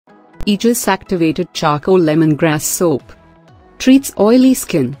Aegis activated charcoal lemongrass soap. Treats oily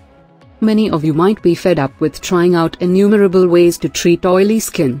skin. Many of you might be fed up with trying out innumerable ways to treat oily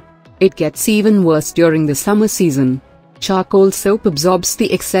skin. It gets even worse during the summer season. Charcoal soap absorbs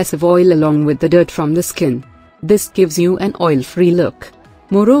the excessive oil along with the dirt from the skin. This gives you an oil-free look.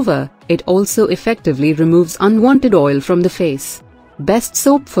 Moreover, it also effectively removes unwanted oil from the face. Best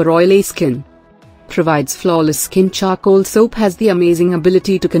soap for oily skin. Provides flawless skin. Charcoal soap has the amazing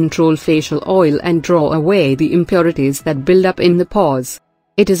ability to control facial oil and draw away the impurities that build up in the pores.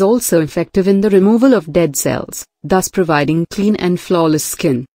 It is also effective in the removal of dead cells, thus providing clean and flawless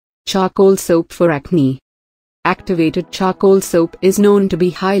skin. Charcoal soap for acne. Activated charcoal soap is known to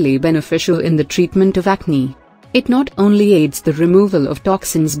be highly beneficial in the treatment of acne. It not only aids the removal of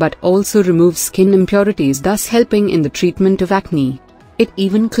toxins but also removes skin impurities, thus helping in the treatment of acne. It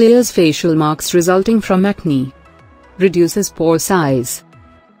even clears facial marks resulting from acne. Reduces pore size.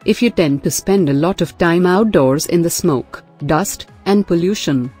 If you tend to spend a lot of time outdoors in the smoke, dust, and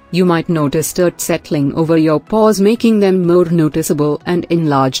pollution, you might notice dirt settling over your pores, making them more noticeable and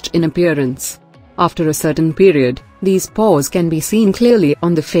enlarged in appearance. After a certain period, these pores can be seen clearly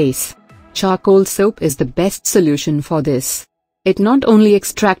on the face. Charcoal soap is the best solution for this. It not only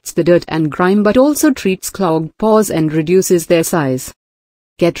extracts the dirt and grime but also treats clogged pores and reduces their size.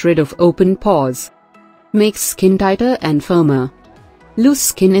 Get rid of open pores. Makes skin tighter and firmer. Loose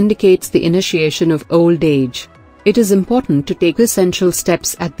skin indicates the initiation of old age. It is important to take essential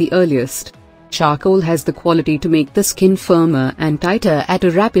steps at the earliest. Charcoal has the quality to make the skin firmer and tighter at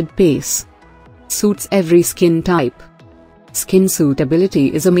a rapid pace. Suits every skin type. Skin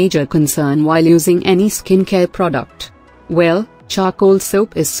suitability is a major concern while using any skincare product. Well, charcoal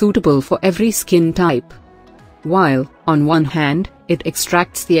soap is suitable for every skin type. While, on one hand, it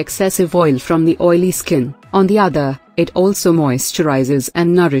extracts the excessive oil from the oily skin, on the other, it also moisturizes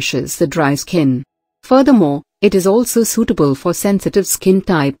and nourishes the dry skin. Furthermore, it is also suitable for sensitive skin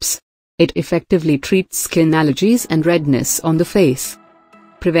types. It effectively treats skin allergies and redness on the face.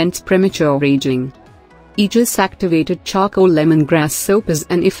 Prevents premature aging. Aegis activated charcoal lemongrass soap is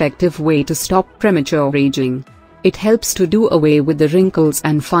an effective way to stop premature aging. It helps to do away with the wrinkles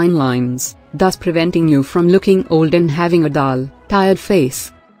and fine lines, thus preventing you from looking old and having a dull, tired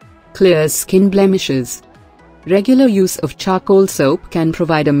face. Clears skin blemishes. Regular use of charcoal soap can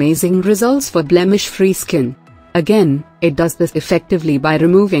provide amazing results for blemish-free skin. Again, it does this effectively by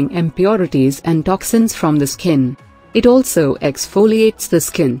removing impurities and toxins from the skin. It also exfoliates the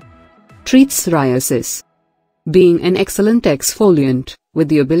skin. Treats psoriasis. Being an excellent exfoliant, with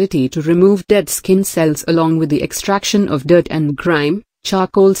the ability to remove dead skin cells along with the extraction of dirt and grime,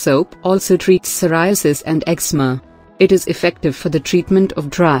 charcoal soap also treats psoriasis and eczema. It is effective for the treatment of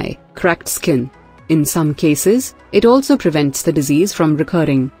dry, cracked skin. In some cases, it also prevents the disease from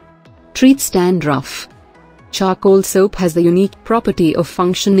recurring. Treats dandruff. Charcoal soap has the unique property of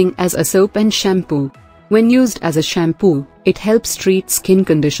functioning as a soap and shampoo. When used as a shampoo, it helps treat skin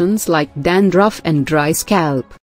conditions like dandruff and dry scalp.